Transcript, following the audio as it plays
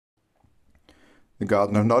The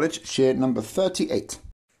Garden of Knowledge, share number 38.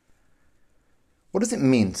 What does it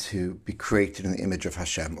mean to be created in the image of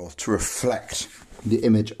Hashem, or to reflect the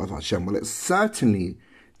image of Hashem? Well, it certainly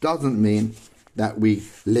doesn't mean that we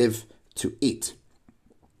live to eat.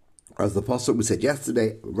 As the Apostle we said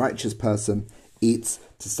yesterday, a righteous person eats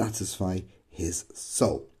to satisfy his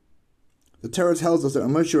soul. The Torah tells us that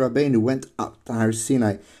when Moshe Rabbeinu went up to Har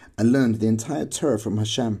Sinai and learned the entire Torah from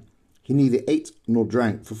Hashem, he neither ate nor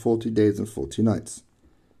drank for 40 days and 40 nights.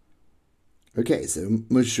 Okay, so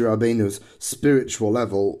Moshe Rabbeinu's spiritual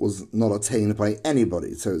level was not attained by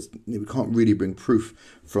anybody, so we can't really bring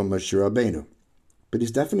proof from Moshe Rabbeinu. But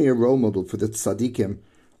he's definitely a role model for the tzaddikim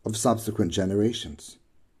of subsequent generations.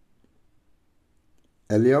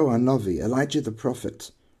 Eliyahu HaNavi, Elijah the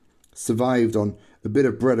prophet, survived on a bit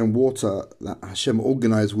of bread and water that Hashem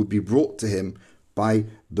organized would be brought to him by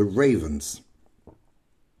the ravens.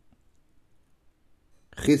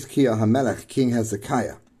 Chizkiah HaMelech, King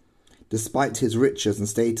Hezekiah, despite his riches and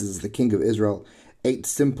status as the king of Israel, ate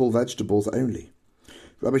simple vegetables only.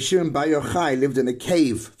 Rabbi Shimon Bar Yochai lived in a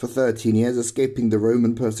cave for 13 years, escaping the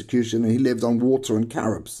Roman persecution, and he lived on water and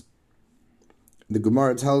carobs. The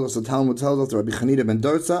Gemara tells us, the Talmud tells us, that Rabbi Chanina ben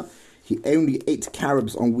Dosa, he only ate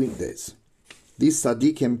carobs on weekdays. These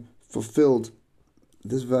tzaddikim fulfilled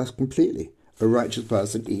this verse completely. A righteous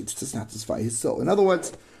person eats to satisfy his soul. In other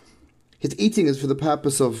words, his eating is for the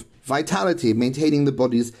purpose of vitality, maintaining the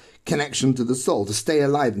body's connection to the soul, to stay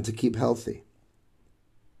alive and to keep healthy.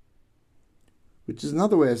 Which is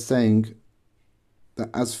another way of saying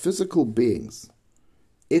that as physical beings,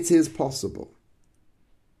 it is possible,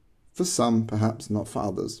 for some, perhaps not for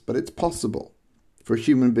others, but it's possible for a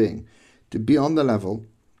human being to be on the level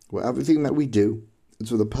where everything that we do is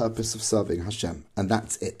for the purpose of serving Hashem. And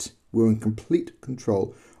that's it. We're in complete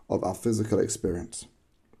control of our physical experience.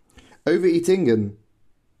 Overeating and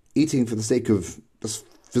eating for the sake of just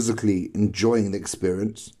physically enjoying the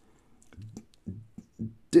experience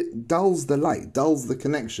dulls the light, dulls the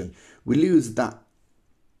connection. We lose that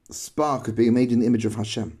spark of being made in the image of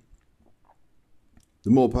Hashem. The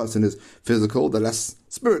more a person is physical, the less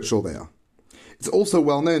spiritual they are. It's also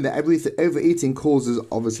well known that overeating causes,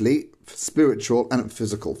 obviously, spiritual and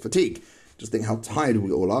physical fatigue. Just think how tired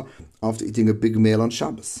we all are after eating a big meal on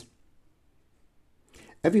Shabbos.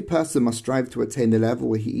 Every person must strive to attain the level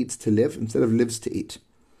where he eats to live instead of lives to eat.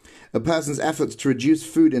 A person's efforts to reduce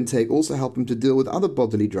food intake also help him to deal with other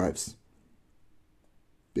bodily drives.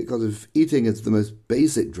 Because if eating is the most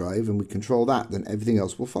basic drive and we control that, then everything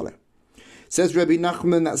else will follow. Says Rabbi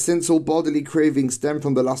Nachman that since all bodily cravings stem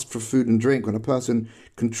from the lust for food and drink, when a person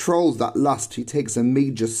controls that lust, he takes a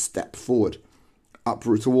major step forward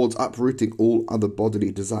towards uprooting all other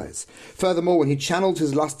bodily desires. Furthermore, when he channels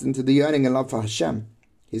his lust into the yearning and love for Hashem,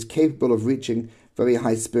 he is capable of reaching very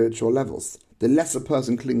high spiritual levels. The less a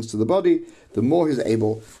person clings to the body, the more he is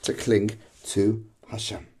able to cling to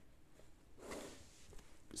Hashem.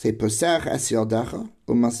 Say, Posech es yadecha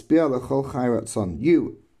umaspir lechol chai ratzon.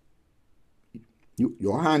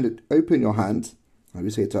 Your hand, open your hand, how we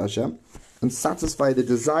say to Hashem, and satisfy the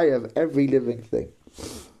desire of every living thing.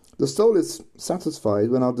 The soul is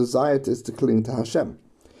satisfied when our desire is to cling to Hashem.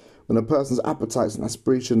 When a person's appetites and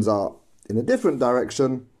aspirations are in a different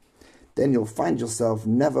direction, then you'll find yourself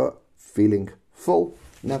never feeling full,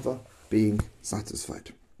 never being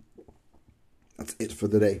satisfied. That's it for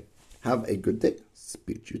the day. Have a good day.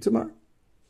 Speak to you tomorrow.